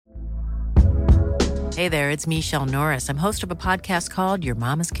Hey there, it's Michelle Norris. I'm host of a podcast called Your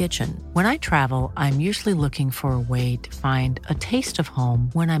Mama's Kitchen. When I travel, I'm usually looking for a way to find a taste of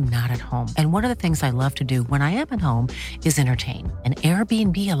home when I'm not at home. And one of the things I love to do when I am at home is entertain. And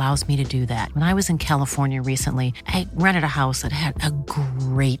Airbnb allows me to do that. When I was in California recently, I rented a house that had a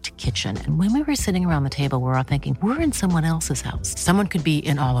great kitchen. And when we were sitting around the table, we were all thinking, we're in someone else's house. Someone could be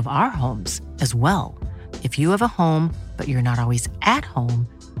in all of our homes as well. If you have a home, but you're not always at home,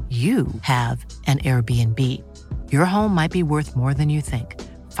 you have an Airbnb. Your home might be worth more than you think.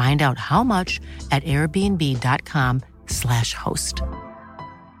 Find out how much at airbnb.com/host.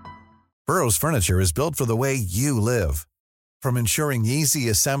 Burrow's furniture is built for the way you live. From ensuring easy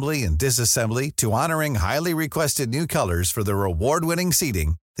assembly and disassembly to honoring highly requested new colors for their award-winning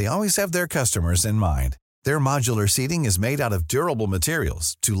seating, they always have their customers in mind. Their modular seating is made out of durable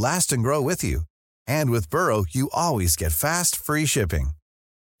materials to last and grow with you. And with Burrow, you always get fast, free shipping.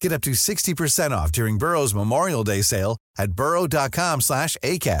 Get up to 60% off during Burrow's Memorial Day sale at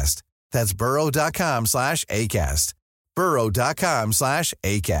burrow.com/ACAST. That's burrow.com/ACAST.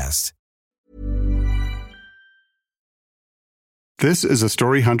 burrow.com/ACAST. This is a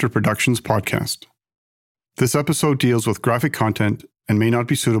Story Hunter Productions podcast. This episode deals with graphic content and may not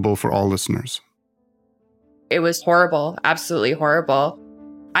be suitable for all listeners. It was horrible, absolutely horrible.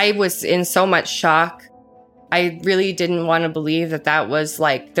 I was in so much shock. I really didn't want to believe that that was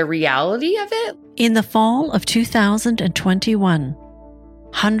like the reality of it. In the fall of 2021,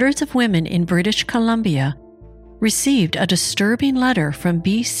 hundreds of women in British Columbia received a disturbing letter from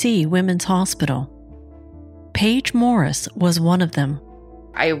BC Women's Hospital. Paige Morris was one of them.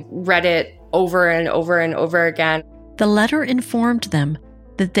 I read it over and over and over again. The letter informed them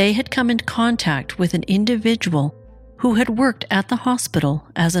that they had come in contact with an individual who had worked at the hospital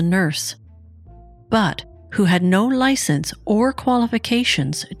as a nurse, but who had no license or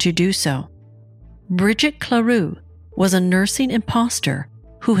qualifications to do so. Bridget Cleroux was a nursing imposter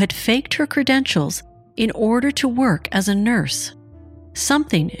who had faked her credentials in order to work as a nurse,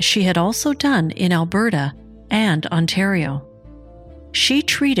 something she had also done in Alberta and Ontario. She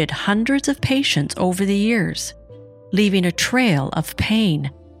treated hundreds of patients over the years, leaving a trail of pain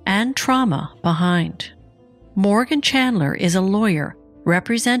and trauma behind. Morgan Chandler is a lawyer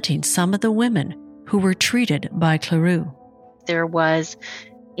representing some of the women who were treated by Cleroux. There was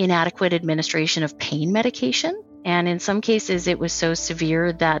inadequate administration of pain medication, and in some cases it was so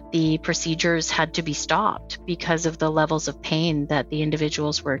severe that the procedures had to be stopped because of the levels of pain that the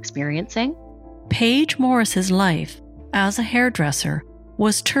individuals were experiencing. Paige Morris's life as a hairdresser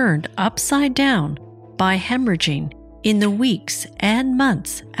was turned upside down by hemorrhaging in the weeks and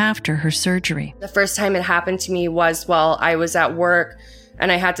months after her surgery. The first time it happened to me was while I was at work and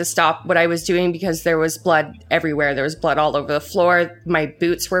I had to stop what I was doing because there was blood everywhere. There was blood all over the floor. My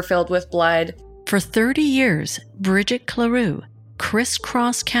boots were filled with blood. For 30 years, Bridget Cleroux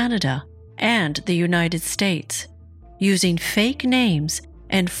crisscrossed Canada and the United States, using fake names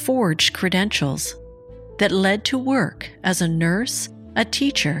and forged credentials that led to work as a nurse, a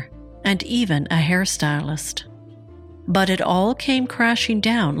teacher, and even a hairstylist. But it all came crashing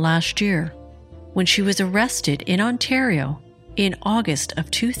down last year when she was arrested in Ontario in August of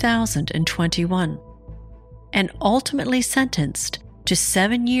 2021 and ultimately sentenced to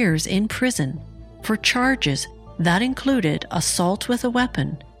 7 years in prison for charges that included assault with a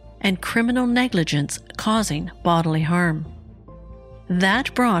weapon and criminal negligence causing bodily harm.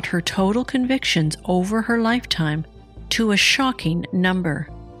 That brought her total convictions over her lifetime to a shocking number,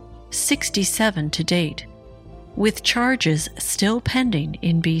 67 to date, with charges still pending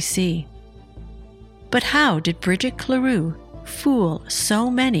in BC. But how did Bridget Cleroux fool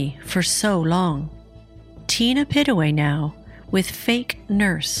so many for so long? Tina Pittaway now with Fake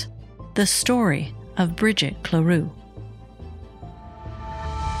Nurse, the story of Bridget Cleroux.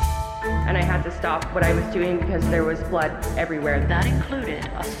 And I had to stop what I was doing because there was blood everywhere. That included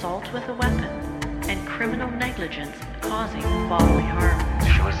assault with a weapon and criminal negligence causing bodily harm.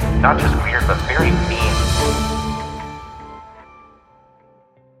 She was not just weird, but very mean.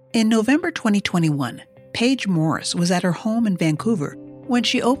 In November 2021, Paige Morris was at her home in Vancouver when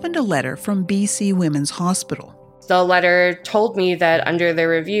she opened a letter from BC Women's Hospital. The letter told me that under the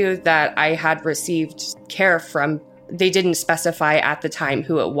review that I had received care from, they didn't specify at the time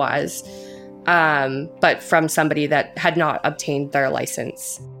who it was, but from somebody that had not obtained their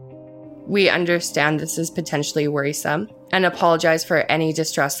license. We understand this is potentially worrisome and apologize for any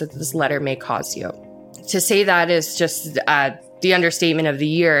distress that this letter may cause you. To say that is just the understatement of the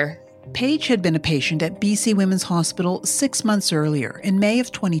year. Paige had been a patient at BC Women's Hospital 6 months earlier, in May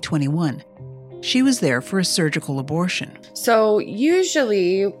of 2021. She was there for a surgical abortion. So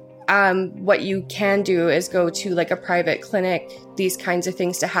usually what you can do is go to like a private clinic, these kinds of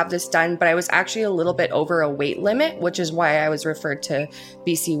things to have this done. But I was actually a little bit over a weight limit, which is why I was referred to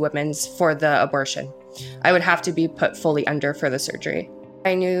BC Women's for the abortion. I would have to be put fully under for the surgery.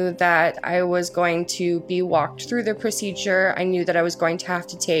 I knew that I was going to be walked through the procedure. I knew that I was going to have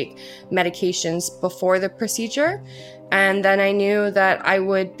to take medications before the procedure. And then I knew that I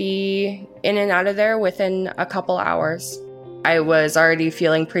would be in and out of there within a couple hours. I was already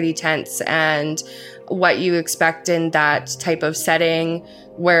feeling pretty tense, and what you expect in that type of setting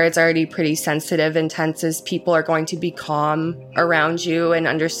where it's already pretty sensitive and tense is people are going to be calm around you and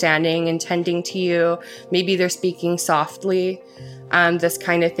understanding and tending to you. Maybe they're speaking softly, this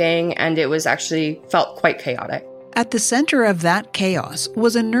kind of thing. And it was actually felt quite chaotic. At the center of that chaos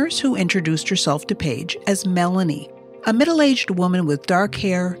was a nurse who introduced herself to Paige as Melanie, a middle-aged woman with dark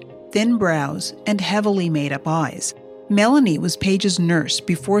hair, thin brows, and heavily made-up eyes. Melanie was Paige's nurse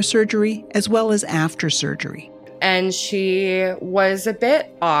before surgery as well as after surgery. And she was a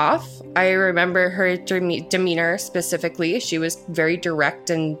bit off. I remember her demeanor specifically. She was very direct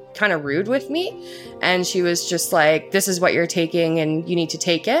and kind of rude with me. And she was just like, this is what you're taking and you need to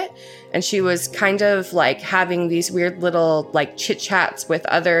take it. And she was kind of like having these weird little like chit chats with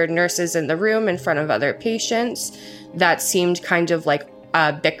other nurses in the room in front of other patients that seemed kind of like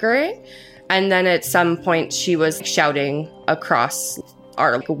bickering. And then at some point she was shouting across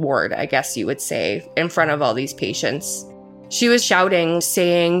our ward, I guess you would say, in front of all these patients. She was shouting,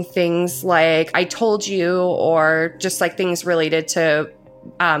 saying things like, I told you, or just like things related to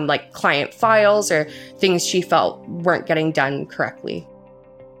like client files or things she felt weren't getting done correctly.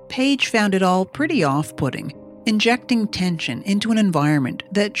 Paige found it all pretty off-putting, injecting tension into an environment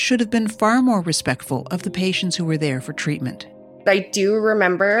that should have been far more respectful of the patients who were there for treatment. I do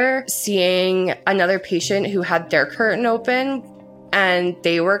remember seeing another patient who had their curtain open and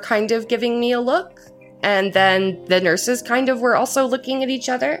they were kind of giving me a look. And then the nurses kind of were also looking at each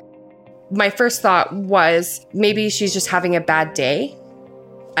other. My first thought was maybe she's just having a bad day.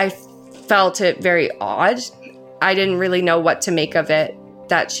 I felt it very odd. I didn't really know what to make of it,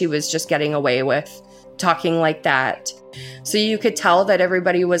 that she was just getting away with talking like that. So you could tell that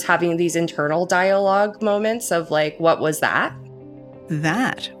everybody was having these internal dialogue moments of like, what was that?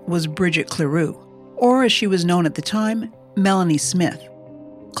 That was Bridget Cleroux, or as she was known at the time, Melanie Smith.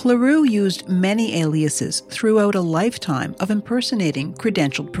 Cleroux used many aliases throughout a lifetime of impersonating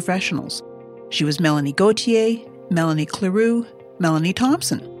credentialed professionals. She was Melanie Gauthier, Melanie Cleroux, Melanie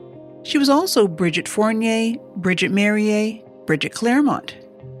Thompson. She was also Bridget Fournier, Bridget Merrier, Bridget Claremont.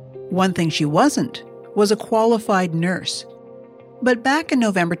 One thing she wasn't was a qualified nurse. But back in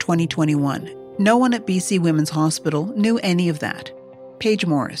November 2021, no one at BC Women's Hospital knew any of that. Paige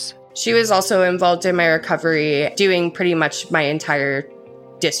Morris. She was also involved in my recovery, doing pretty much my entire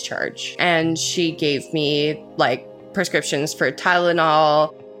discharge. And she gave me like prescriptions for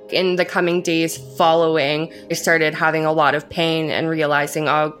Tylenol. In the coming days following, I started having a lot of pain and realizing,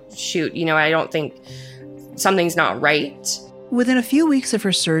 oh, shoot, I don't think something's not right. Within a few weeks of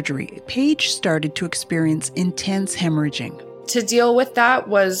her surgery, Paige started to experience intense hemorrhaging. To deal with that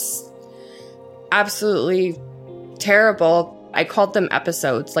was absolutely terrible. I called them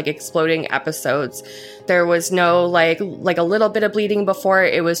episodes, like exploding episodes. There was no like a little bit of bleeding before.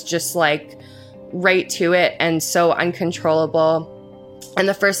 It was just like right to it and so uncontrollable. And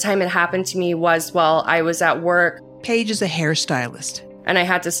the first time it happened to me was while I was at work. Paige is a hairstylist. And I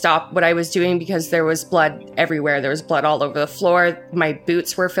had to stop what I was doing because there was blood everywhere. There was blood all over the floor. My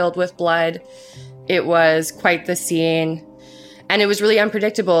boots were filled with blood. It was quite the scene. And it was really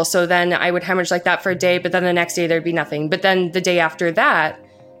unpredictable. So then I would hemorrhage like that for a day, but then the next day there'd be nothing. But then the day after that,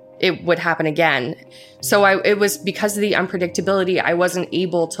 it would happen again. So it was because of the unpredictability, I wasn't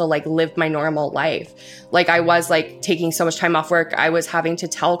able to like live my normal life. Like I was like taking so much time off work. I was having to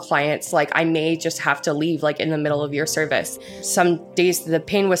tell clients like I may just have to leave like in the middle of your service. Some days the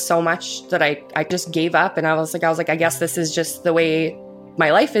pain was so much that I just gave up, and I was like, I guess this is just the way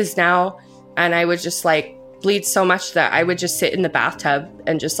my life is now. And I would just like bleed so much that I would just sit in the bathtub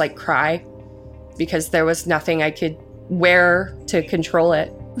and just like cry because there was nothing I could wear to control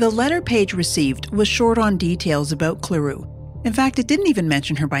it. The letter Paige received was short on details about Cleroux. In fact, it didn't even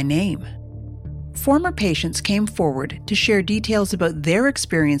mention her by name. Former patients came forward to share details about their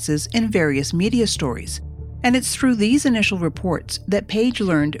experiences in various media stories. And it's through these initial reports that Paige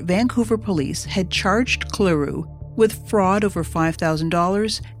learned Vancouver police had charged Cleroux with fraud over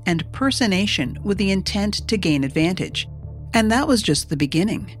 $5,000 and personation with the intent to gain advantage. And that was just the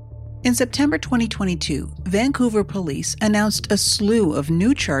beginning. In September 2022, Vancouver police announced a slew of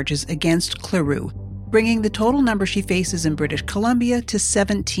new charges against Cleroux, bringing the total number she faces in British Columbia to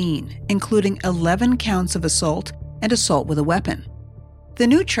 17, including 11 counts of assault and assault with a weapon. The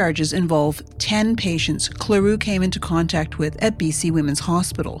new charges involve 10 patients Cleroux came into contact with at BC Women's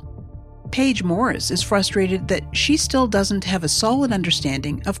Hospital. Paige Morris is frustrated that she still doesn't have a solid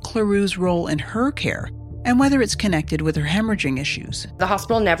understanding of Cleroux's role in her care and whether it's connected with her hemorrhaging issues. The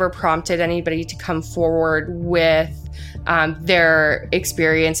hospital never prompted anybody to come forward with their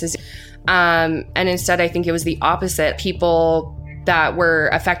experiences. And instead, I think it was the opposite. People that were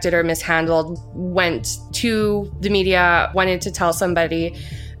affected or mishandled went to the media, wanted to tell somebody,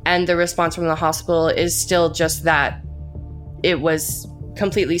 and the response from the hospital is still just that it was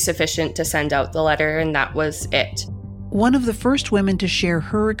completely sufficient to send out the letter, and that was it. One of the first women to share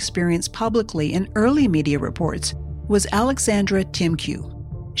her experience publicly in early media reports was Alexandra Timkew.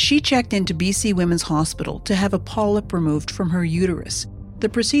 She checked into BC Women's Hospital to have a polyp removed from her uterus. The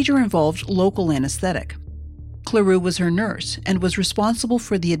procedure involved local anesthetic. Cleroux was her nurse and was responsible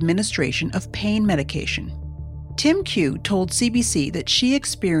for the administration of pain medication. Timkew told CBC that she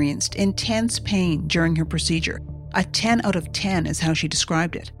experienced intense pain during her procedure. A 10 out of 10 is how she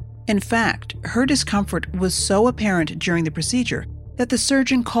described it. In fact, her discomfort was so apparent during the procedure that the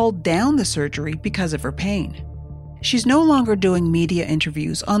surgeon called down the surgery because of her pain. She's no longer doing media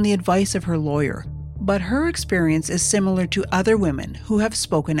interviews on the advice of her lawyer, but her experience is similar to other women who have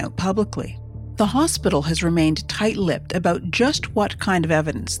spoken out publicly. The hospital has remained tight-lipped about just what kind of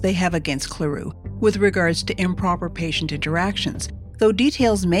evidence they have against Cleroux with regards to improper patient interactions, though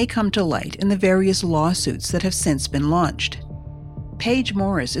details may come to light in the various lawsuits that have since been launched. Paige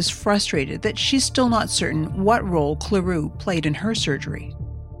Morris is frustrated that she's still not certain what role Cleroux played in her surgery.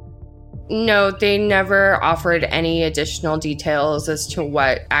 No, they never offered any additional details as to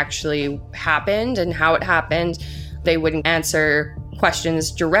what actually happened and how it happened. They wouldn't answer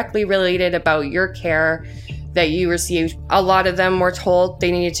questions directly related about your care that you received. A lot of them were told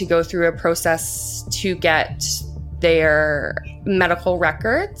they needed to go through a process to get their medical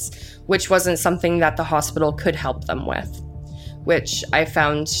records, which wasn't something that the hospital could help them with, which I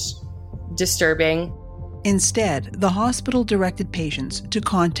found disturbing. Instead, the hospital directed patients to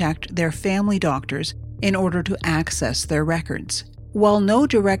contact their family doctors in order to access their records. While no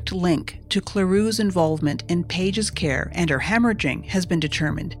direct link to Cleroux's involvement in Paige's care and her hemorrhaging has been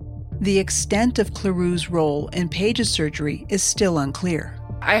determined, the extent of Cleroux's role in Paige's surgery is still unclear.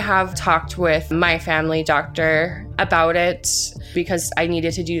 I have talked with my family doctor about it because I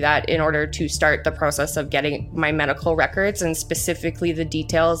needed to do that in order to start the process of getting my medical records and specifically the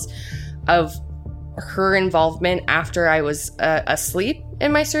details of her involvement after I was asleep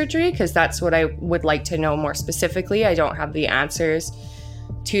in my surgery, because that's what I would like to know more specifically. I don't have the answers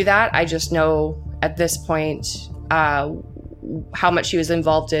to that. I just know at this point how much she was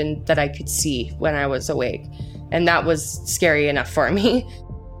involved in that I could see when I was awake. And that was scary enough for me.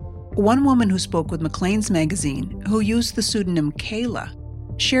 One woman who spoke with Maclean's magazine, who used the pseudonym Kayla,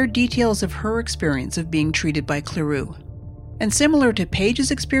 shared details of her experience of being treated by Cleroux. And similar to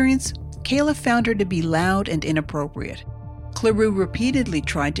Paige's experience, Kayla found her to be loud and inappropriate. Cleroux repeatedly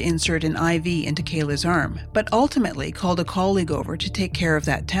tried to insert an IV into Kayla's arm, but ultimately called a colleague over to take care of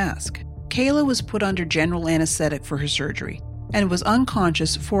that task. Kayla was put under general anesthetic for her surgery and was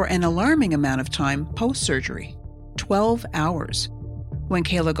unconscious for an alarming amount of time post-surgery, 12 hours. When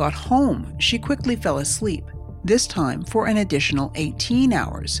Kayla got home, she quickly fell asleep, this time for an additional 18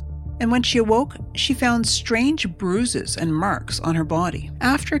 hours. And when she awoke, she found strange bruises and marks on her body.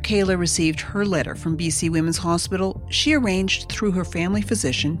 After Kayla received her letter from BC Women's Hospital, she arranged through her family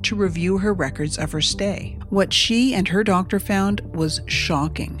physician to review her records of her stay. What she and her doctor found was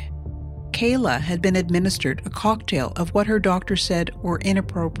shocking. Kayla had been administered a cocktail of what her doctor said were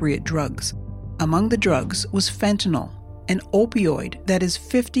inappropriate drugs. Among the drugs was fentanyl, an opioid that is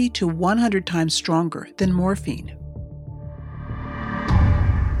 50 to 100 times stronger than morphine.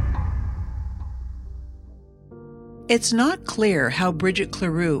 It's not clear how Bridget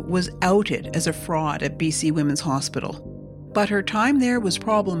Cleroux was outed as a fraud at BC Women's Hospital, but her time there was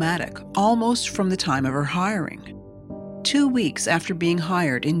problematic almost from the time of her hiring. 2 weeks after being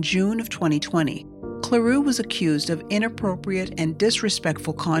hired in June of 2020, Cleroux was accused of inappropriate and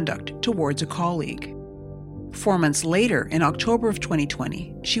disrespectful conduct towards a colleague. 4 months later, in October of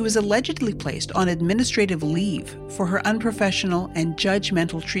 2020, she was allegedly placed on administrative leave for her unprofessional and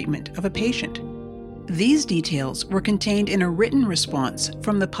judgmental treatment of a patient. These details were contained in a written response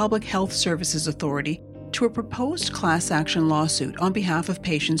from the Public Health Services Authority to a proposed class action lawsuit on behalf of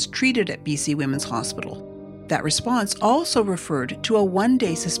patients treated at BC Women's Hospital. That response also referred to a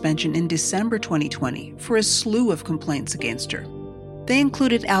 1-day suspension in December 2020 for a slew of complaints against her. They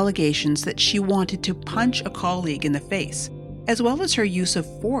included allegations that she wanted to punch a colleague in the face, as well as her use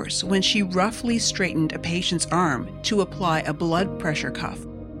of force when she roughly straightened a patient's arm to apply a blood pressure cuff.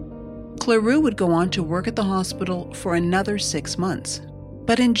 Cleroux would go on to work at the hospital for another 6 months.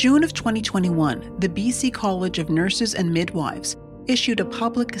 But in June of 2021, the BC College of Nurses and Midwives issued a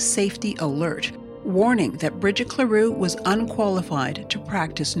public safety alert warning that Bridget Cleroux was unqualified to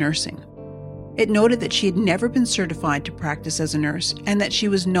practice nursing. It noted that she had never been certified to practice as a nurse and that she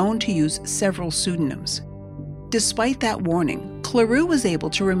was known to use several pseudonyms. Despite that warning, Cleroux was able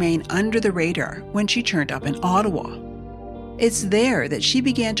to remain under the radar when she turned up in Ottawa. It's there that she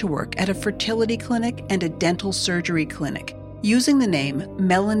began to work at a fertility clinic and a dental surgery clinic, using the name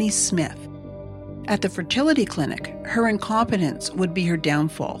Melanie Smith. At the fertility clinic, her incompetence would be her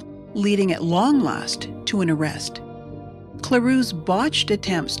downfall, leading at long last to an arrest. Cleroux's botched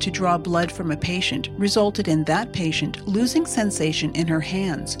attempts to draw blood from a patient resulted in that patient losing sensation in her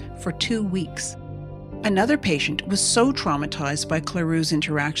hands for 2 weeks. Another patient was so traumatized by Cleroux's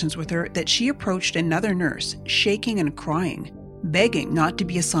interactions with her that she approached another nurse, shaking and crying, begging not to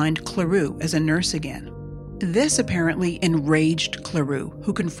be assigned Cleroux as a nurse again. This apparently enraged Cleroux,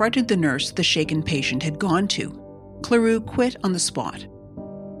 who confronted the nurse the shaken patient had gone to. Cleroux quit on the spot.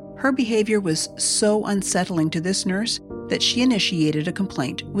 Her behavior was so unsettling to this nurse that she initiated a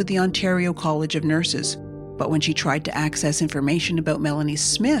complaint with the Ontario College of Nurses. But when she tried to access information about Melanie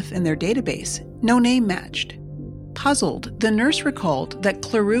Smith in their database, no name matched. Puzzled, the nurse recalled that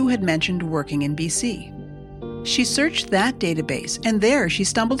Cleroux had mentioned working in BC. She searched that database, and there she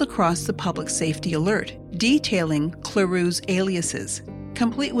stumbled across the public safety alert, detailing Cleroux's aliases,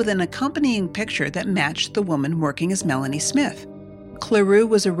 complete with an accompanying picture that matched the woman working as Melanie Smith. Cleroux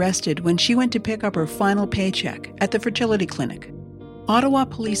was arrested when she went to pick up her final paycheck at the fertility clinic. Ottawa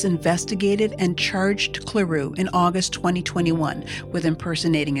police investigated and charged Cleroux in August 2021 with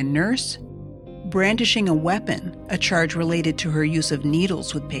impersonating a nurse, brandishing a weapon, a charge related to her use of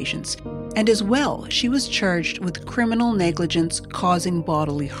needles with patients, and as well, she was charged with criminal negligence causing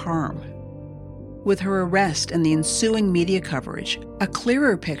bodily harm. With her arrest and the ensuing media coverage, a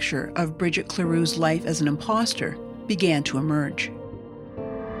clearer picture of Bridget Cleroux's life as an imposter began to emerge.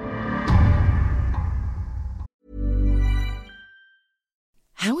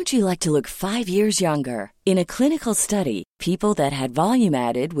 How would you like to look 5 years younger? In a clinical study, people that had volume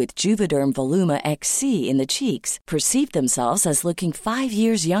added with Juvederm Voluma XC in the cheeks perceived themselves as looking 5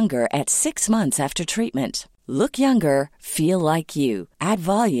 years younger at 6 months after treatment. Look younger, feel like you. Add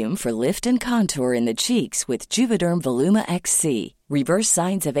volume for lift and contour in the cheeks with Juvederm Voluma XC. Reverse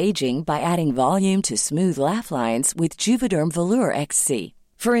signs of aging by adding volume to smooth laugh lines with Juvederm Volure XC.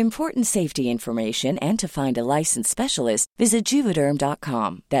 For important safety information and to find a licensed specialist, visit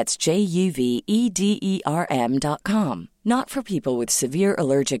Juvederm.com. That's JUVEDERM.com. Not for people with severe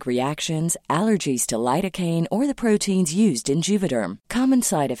allergic reactions, allergies to lidocaine, or the proteins used in Juvederm. Common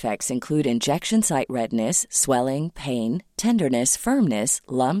side effects include injection site redness, swelling, pain, tenderness, firmness,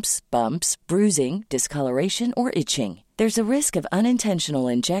 lumps, bumps, bruising, discoloration, or itching. There's a risk of unintentional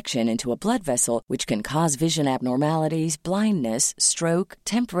injection into a blood vessel, which can cause vision abnormalities, blindness, stroke,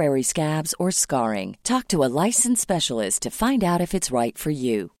 temporary scabs, or scarring. Talk to a licensed specialist to find out if it's right for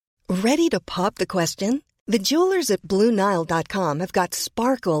you. Ready to pop the question? The jewelers at BlueNile.com have got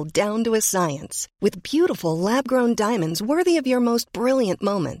sparkle down to a science with beautiful lab-grown diamonds worthy of your most brilliant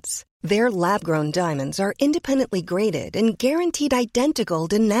moments. Their lab-grown diamonds are independently graded and guaranteed identical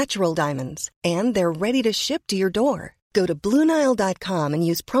to natural diamonds, and they're ready to ship to your door. Go to BlueNile.com and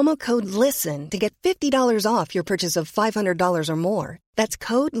use promo code LISTEN to get $50 off your purchase of $500 or more. That's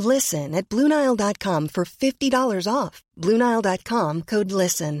code LISTEN at BlueNile.com for $50 off. BlueNile.com, code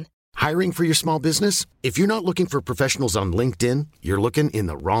LISTEN. Hiring for your small business? If you're not looking for professionals on LinkedIn, you're looking in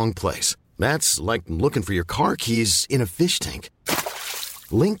the wrong place. That's like looking for your car keys in a fish tank.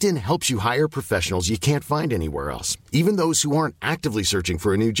 LinkedIn helps you hire professionals you can't find anywhere else, even those who aren't actively searching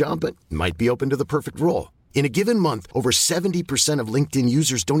for a new job but might be open to the perfect role. In a given month, over 70% of LinkedIn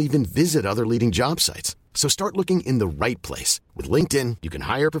users don't even visit other leading job sites. So start looking in the right place. With LinkedIn, you can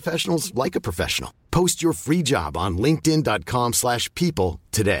hire professionals like a professional. Post your free job on linkedin.com/people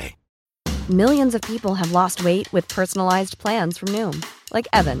today. Millions of people have lost weight with personalized plans from Noom. Like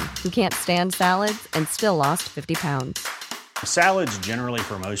Evan, who can't stand salads and still lost 50 pounds. Salads generally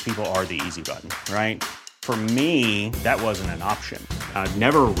for most people are the easy button, right? For me, that wasn't an option. I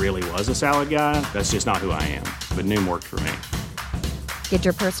never really was a salad guy. That's just not who I am. But Noom worked for me. Get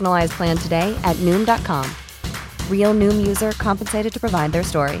your personalized plan today at Noom.com. Real Noom user compensated to provide their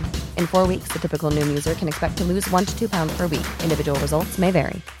story. In 4 weeks, the typical Noom user can expect to lose 1 to 2 pounds per week. Individual results may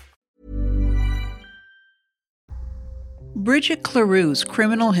vary. Bridget Cleroux's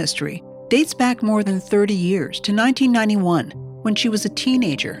criminal history dates back more than 30 years to 1991, when she was a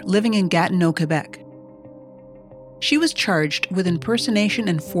teenager living in Gatineau, Quebec. She was charged with impersonation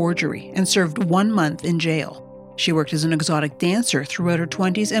and forgery and served 1 month in jail. She worked as an exotic dancer throughout her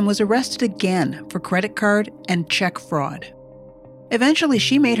 20s and was arrested again for credit card and check fraud. Eventually,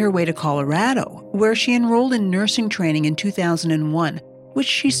 she made her way to Colorado, where she enrolled in nursing training in 2001, which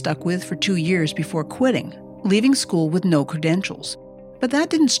she stuck with for 2 years before quitting, leaving school with no credentials. But that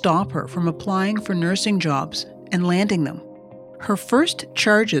didn't stop her from applying for nursing jobs and landing them. Her first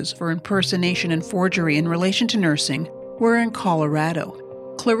charges for impersonation and forgery in relation to nursing were in Colorado.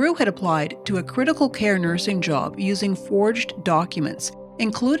 Cleroux had applied to a critical care nursing job using forged documents,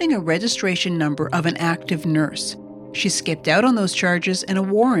 including a registration number of an active nurse. She skipped out on those charges, and a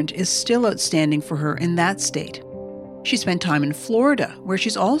warrant is still outstanding for her in that state. She spent time in Florida, where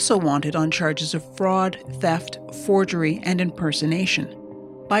she's also wanted on charges of fraud, theft, forgery, and impersonation.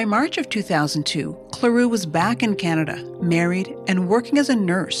 By March of 2002, Cleroux was back in Canada, married, and working as a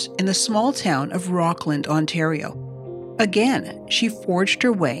nurse in the small town of Rockland, Ontario. Again, she forged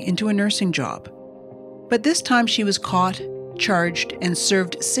her way into a nursing job. But this time she was caught, charged, and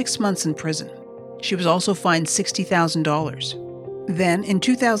served 6 months in prison. She was also fined $60,000. Then, in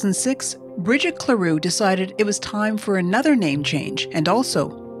 2006, Bridget Cleroux decided it was time for another name change and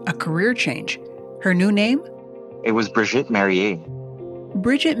also a career change. Her new name? It was Brigitte Merrier.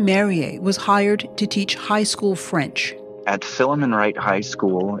 Brigitte Merrier was hired to teach high school French at Philemon Wright High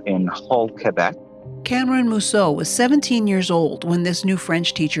School in Hull, Quebec. Cameron Mousseau was 17 years old when this new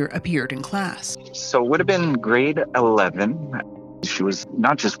French teacher appeared in class. So it would have been grade 11. She was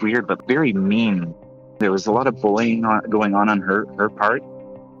not just weird, but very mean. There was a lot of bullying going on her part.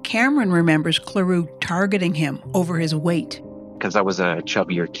 Cameron remembers Cleroux targeting him over his weight. Because I was a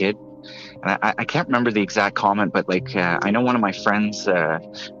chubbier kid. And I can't remember the exact comment, but I know one of my friends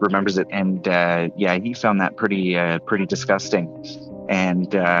remembers it. And he found that pretty disgusting.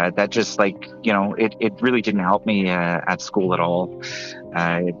 And that just it really didn't help me at school at all.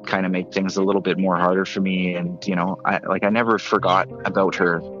 It kind of made things a little bit more harder for me. And, I never forgot about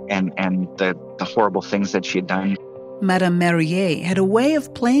her and the horrible things that she had done. Madame Merrier had a way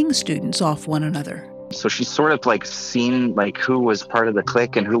of playing students off one another. So she sort of seen who was part of the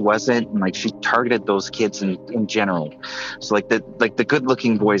clique and who wasn't. And she targeted those kids in general. So the good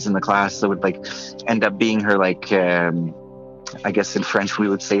looking boys in the class that would end up being her I guess in French we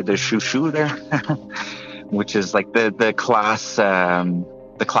would say the chouchou there, which is the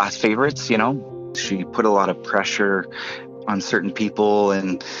class favorites, She put a lot of pressure on certain people,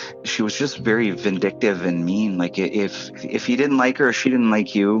 and she was just very vindictive and mean. If you didn't like her or she didn't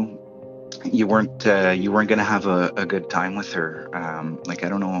like you, you weren't going to have a good time with her. I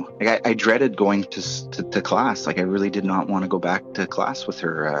don't know. I dreaded going to class. I really did not want to go back to class with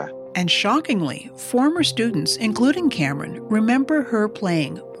her. And shockingly, former students, including Cameron, remember her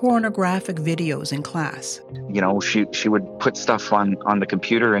playing pornographic videos in class. She would put stuff on the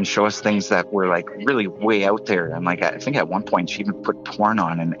computer and show us things that were really way out there. And I think at one point she even put porn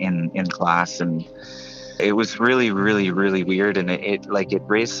on in class, and it was really, really, really weird. And it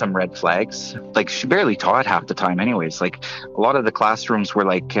raised some red flags. She barely taught half the time anyways. A lot of the classrooms were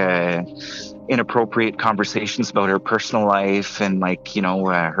inappropriate conversations about her personal life and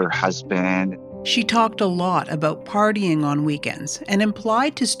her husband. She talked a lot about partying on weekends and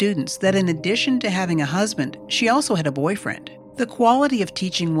implied to students that in addition to having a husband, she also had a boyfriend. The quality of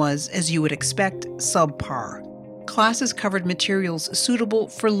teaching was, as you would expect, subpar. Classes covered materials suitable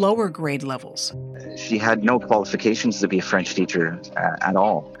for lower grade levels. She had no qualifications to be a French teacher at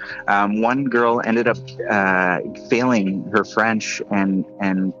all. One girl ended up failing her French, and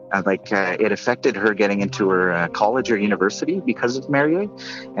it affected her getting into her college or university because of Merrier,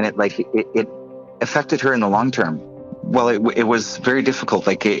 and it affected her in the long term. Well, it was very difficult.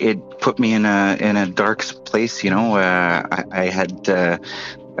 It put me in a dark place. I had.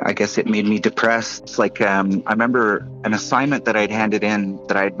 I guess it made me depressed. I remember an assignment that I'd handed in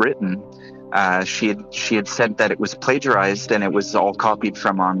that I'd written. She had said that it was plagiarized and it was all copied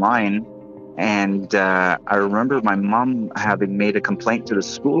from online. And I remember my mom having made a complaint to the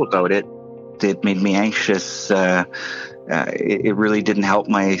school about it. It made me anxious. It really didn't help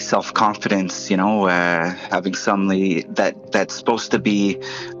my self-confidence, having somebody that's supposed to be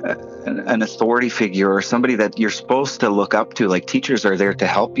an authority figure or somebody that you're supposed to look up to. Teachers are there to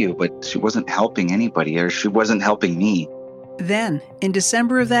help you, but she wasn't helping anybody, or she wasn't helping me. Then, in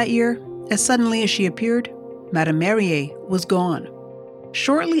December of that year, as suddenly as she appeared, Madame Merrier was gone.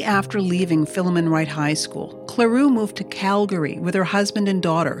 Shortly after leaving Philemon Wright High School, Cleroux moved to Calgary with her husband and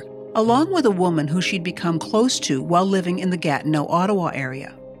daughter, along with a woman who she'd become close to while living in the Gatineau, Ottawa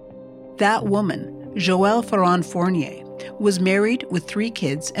area. That woman, Joelle Ferrand-Fournier, was married with 3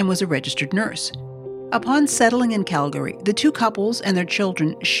 kids and was a registered nurse. Upon settling in Calgary, the 2 couples and their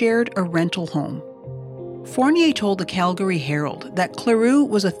children shared a rental home. Fournier told the Calgary Herald that Cleroux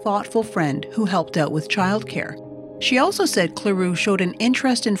was a thoughtful friend who helped out with childcare. She also said Cleroux showed an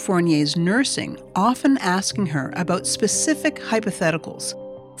interest in Fournier's nursing, often asking her about specific hypotheticals.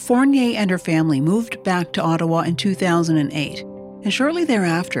 Fournier and her family moved back to Ottawa in 2008, and shortly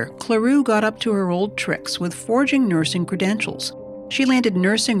thereafter, Cleroux got up to her old tricks with forging nursing credentials. She landed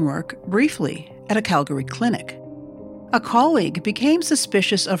nursing work, briefly, at a Calgary clinic. A colleague became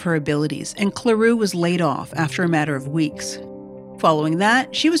suspicious of her abilities, and Cleroux was laid off after a matter of weeks. Following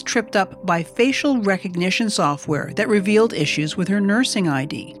that, she was tripped up by facial recognition software that revealed issues with her nursing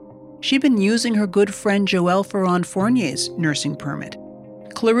ID. She'd been using her good friend Joelle Ferrand-Fournier's nursing permit.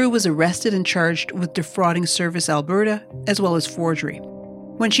 Cleroux was arrested and charged with defrauding Service Alberta, as well as forgery.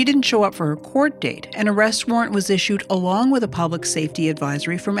 When she didn't show up for her court date, an arrest warrant was issued along with a public safety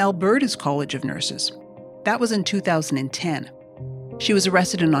advisory from Alberta's College of Nurses. That was in 2010. She was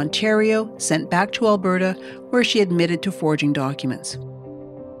arrested in Ontario, sent back to Alberta, where she admitted to forging documents.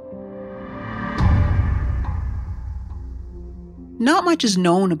 Not much is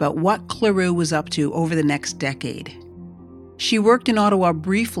known about what Cleroux was up to over the next decade. She worked in Ottawa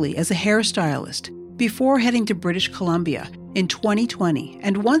briefly as a hairstylist before heading to British Columbia in 2020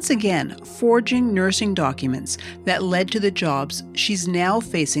 and once again forging nursing documents that led to the jobs she's now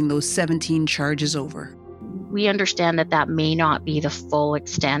facing those 17 charges over. We understand that that may not be the full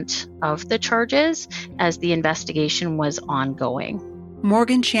extent of the charges as the investigation was ongoing.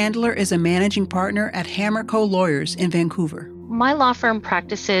 Morgan Chandler is a managing partner at Hammer Co. Lawyers in Vancouver. My law firm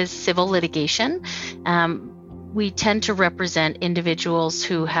practices civil litigation. We tend to represent individuals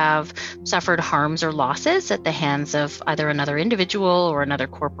who have suffered harms or losses at the hands of either another individual or another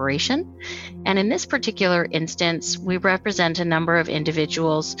corporation. And in this particular instance, we represent a number of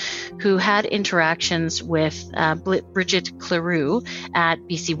individuals who had interactions with Bridget Cleroux at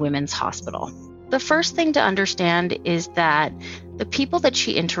BC Women's Hospital. The first thing to understand is that the people that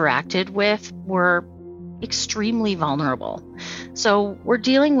she interacted with were extremely vulnerable. So we're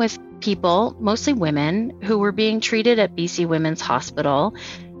dealing with people, mostly women, who were being treated at BC Women's Hospital.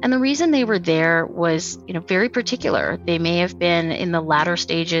 And the reason they were there was, very particular. They may have been in the latter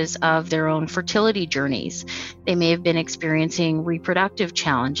stages of their own fertility journeys. They may have been experiencing reproductive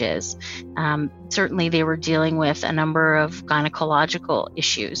challenges. Certainly they were dealing with a number of gynecological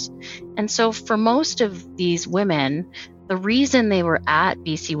issues. And so for most of these women, the reason they were at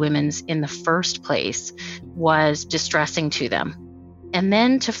BC Women's in the first place was distressing to them. And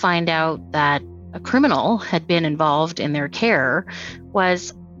then to find out that a criminal had been involved in their care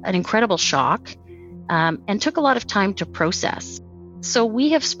was an incredible shock and took a lot of time to process. So we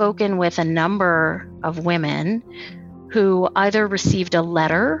have spoken with a number of women who either received a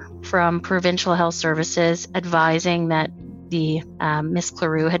letter from Provincial Health Services advising that the Miss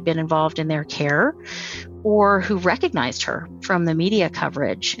Cleroux had been involved in their care, or who recognized her from the media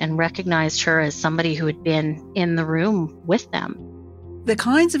coverage and recognized her as somebody who had been in the room with them. The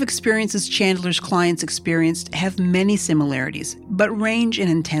kinds of experiences Chandler's clients experienced have many similarities, but range in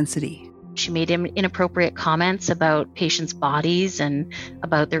intensity. She made inappropriate comments about patients' bodies and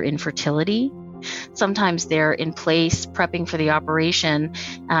about their infertility. Sometimes they're in place prepping for the operation,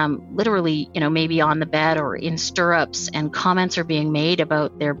 literally, maybe on the bed or in stirrups, and comments are being made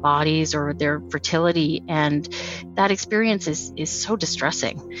about their bodies or their fertility. And that experience is so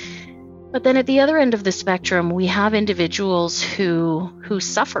distressing. But then at the other end of the spectrum, we have individuals who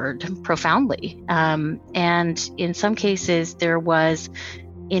suffered profoundly. And in some cases, there was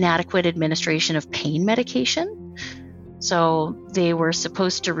inadequate administration of pain medication. So they were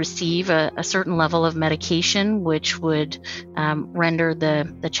supposed to receive a certain level of medication, which would render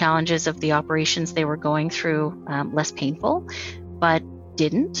the challenges of the operations they were going through less painful, but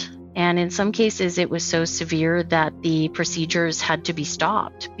didn't. And in some cases, it was so severe that the procedures had to be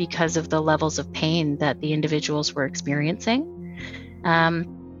stopped because of the levels of pain that the individuals were experiencing.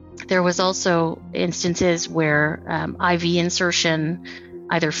 There was also instances where IV insertion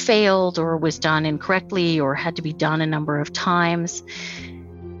either failed or was done incorrectly or had to be done a number of times.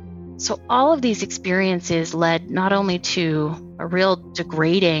 So all of these experiences led not only to a real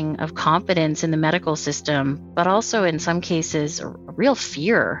degrading of confidence in the medical system, but also in some cases a real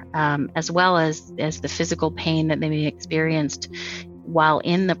fear, as well as the physical pain that they may have experienced while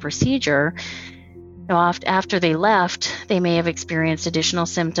in the procedure. After they left, they may have experienced additional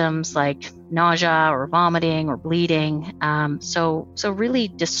symptoms like nausea or vomiting or bleeding. So really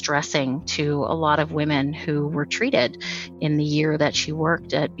distressing to a lot of women who were treated in the year that she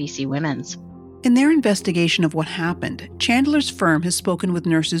worked at BC Women's. In their investigation of what happened, Chandler's firm has spoken with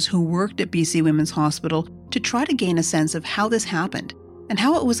nurses who worked at BC Women's Hospital to try to gain a sense of how this happened and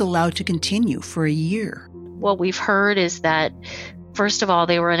how it was allowed to continue for a year. What we've heard is that, first of all,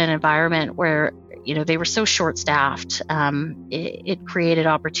 they were in an environment where they were so short-staffed. It created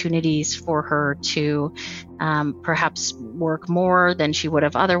opportunities for her to perhaps work more than she would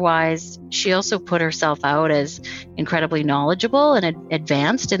have otherwise. She also put herself out as incredibly knowledgeable and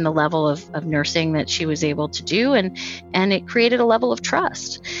advanced in the level of nursing that she was able to do, and it created a level of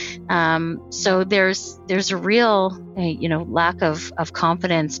trust. So there's a real lack of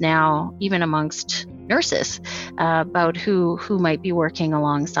confidence now, even amongst nurses, about who might be working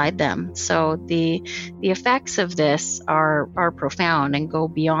alongside them. So the effects of this are profound and go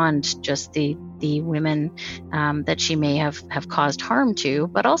beyond just the women that she may have caused harm to,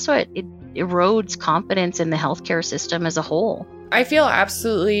 but also it erodes confidence in the healthcare system as a whole. I feel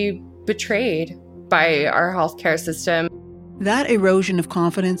absolutely betrayed by our healthcare system. That erosion of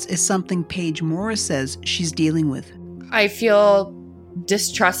confidence is something Paige Morris says she's dealing with. I feel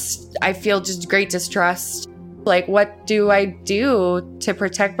distrust. I feel just great distrust. Like, what do I do to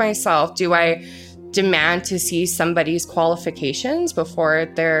protect myself? Do I demand to see somebody's qualifications before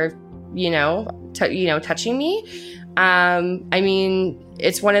they're, touching me? I mean,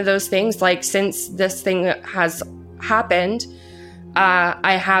 it's one of those things, like, since this thing has happened,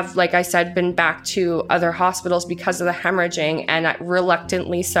 I have, like I said, been back to other hospitals because of the hemorrhaging, and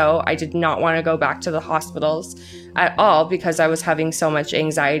reluctantly so. I did not want to go back to the hospitals at all because I was having so much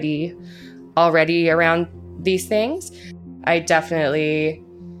anxiety already around these things. I definitely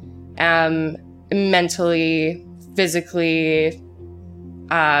am mentally, physically,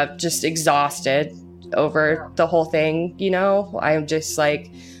 just exhausted over the whole thing. I'm just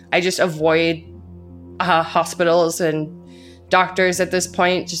like, I just avoid hospitals and doctors at this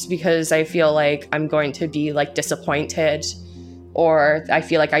point, just because I feel like I'm going to be like disappointed, or I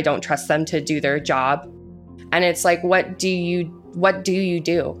feel like I don't trust them to do their job. And it's like, what do you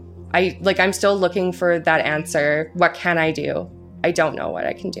do? I'm still looking for that answer. What can I do? I don't know what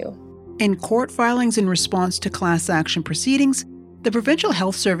I can do. In court filings in response to class action proceedings, the Provincial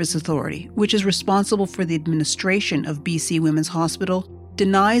Health Service Authority, which is responsible for the administration of BC Women's Hospital,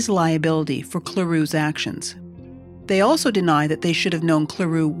 denies liability for Cleroux's actions. They also deny that they should have known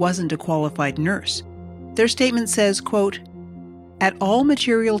Cleroux wasn't a qualified nurse. Their statement says, quote, "At all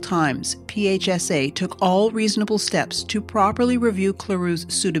material times, PHSA took all reasonable steps to properly review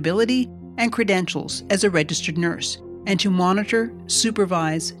Cleroux's suitability and credentials as a registered nurse, and to monitor,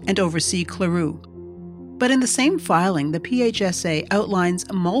 supervise, and oversee Cleroux." But in the same filing, the PHSA outlines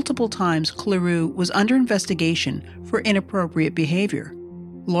multiple times Cleroux was under investigation for inappropriate behavior.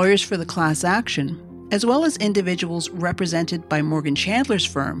 Lawyers for the class action, as well as individuals represented by Morgan Chandler's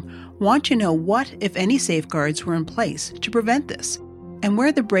firm, want to know what, if any, safeguards were in place to prevent this, and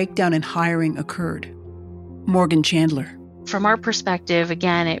where the breakdown in hiring occurred. Morgan Chandler. From our perspective,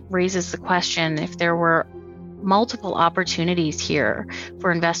 again, it raises the question, if there were multiple opportunities here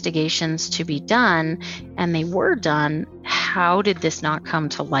for investigations to be done, and they were done, how did this not come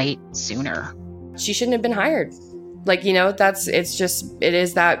to light sooner? She shouldn't have been hired. It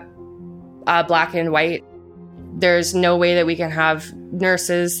is that black and white. There's no way that we can have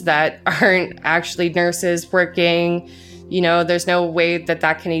nurses that aren't actually nurses working. There's no way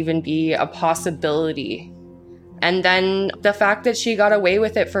that can even be a possibility. And then the fact that she got away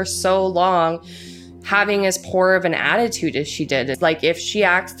with it for so long, having as poor of an attitude as she did. It's like, if she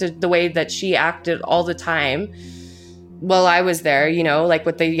acted the way that she acted all the time, well, I was there, like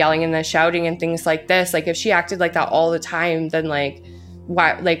with the yelling and the shouting and things like this. Like, if she acted like that all the time, then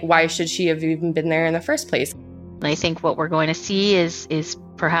why should she have even been there in the first place? I think what we're going to see is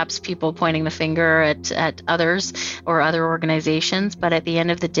perhaps people pointing the finger at others or other organizations, but at the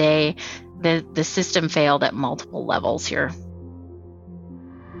end of the day, the system failed at multiple levels here.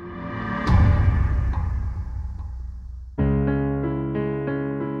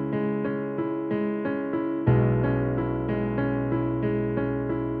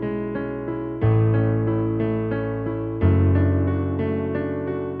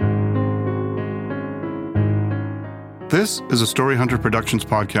 This is a Story Hunter Productions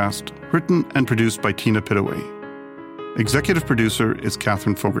podcast, written and produced by Tina Pittaway. Executive producer is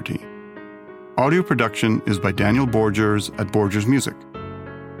Catherine Fogarty. Audio production is by Daniel Borgers at Borgers Music.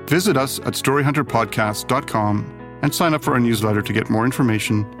 Visit us at storyhunterpodcast.com and sign up for our newsletter to get more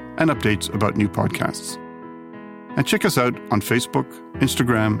information and updates about new podcasts. And check us out on Facebook,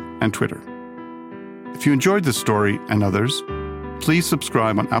 Instagram, and Twitter. If you enjoyed this story and others, please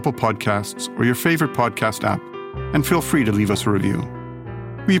subscribe on Apple Podcasts or your favorite podcast app, and feel free to leave us a review.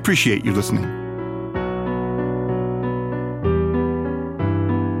 We appreciate you listening.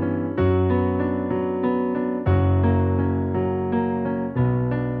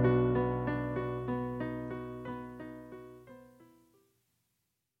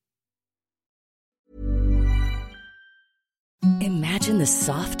 Imagine the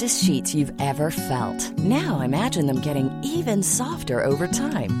softest sheets you've ever felt. Now imagine them getting even softer over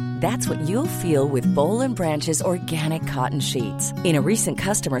time. That's what you'll feel with Boll & Branch's organic cotton sheets. In a recent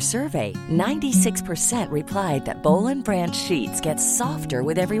customer survey, 96% replied that Boll & Branch sheets get softer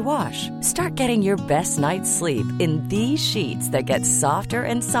with every wash. Start getting your best night's sleep in these sheets that get softer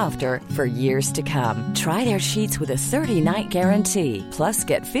and softer for years to come. Try their sheets with a 30-night guarantee. Plus,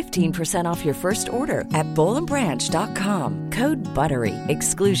 get 15% off your first order at bollandbranch.com. Code BUTTERY.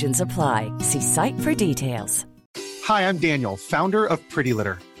 Exclusions apply. See site for details. Hi, I'm Daniel, founder of Pretty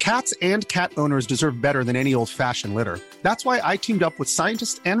Litter. Cats and cat owners deserve better than any old-fashioned litter. That's why I teamed up with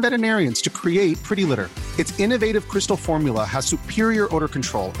scientists and veterinarians to create Pretty Litter. Its innovative crystal formula has superior odor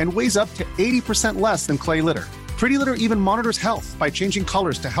control and weighs up to 80% less than clay litter. Pretty Litter even monitors health by changing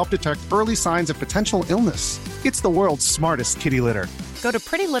colors to help detect early signs of potential illness. It's the world's smartest kitty litter. Go to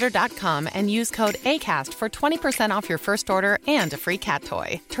prettylitter.com and use code ACAST for 20% off your first order and a free cat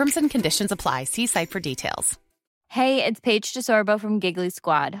toy. Terms and conditions apply. See site for details. Hey, it's Paige DeSorbo from Giggly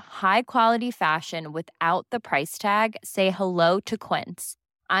Squad. High quality fashion without the price tag. Say hello to Quince.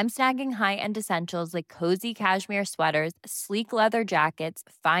 I'm snagging high-end essentials like cozy cashmere sweaters, sleek leather jackets,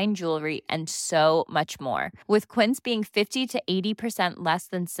 fine jewelry, and so much more. With Quince being 50 to 80% less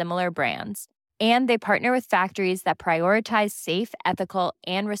than similar brands. And they partner with factories that prioritize safe, ethical,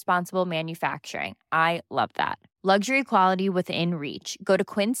 and responsible manufacturing. I love that. Luxury quality within reach. Go to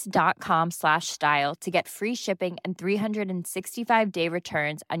quince.com/style to get free shipping and 365-day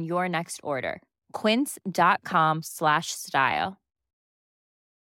returns on your next order. Quince.com/style.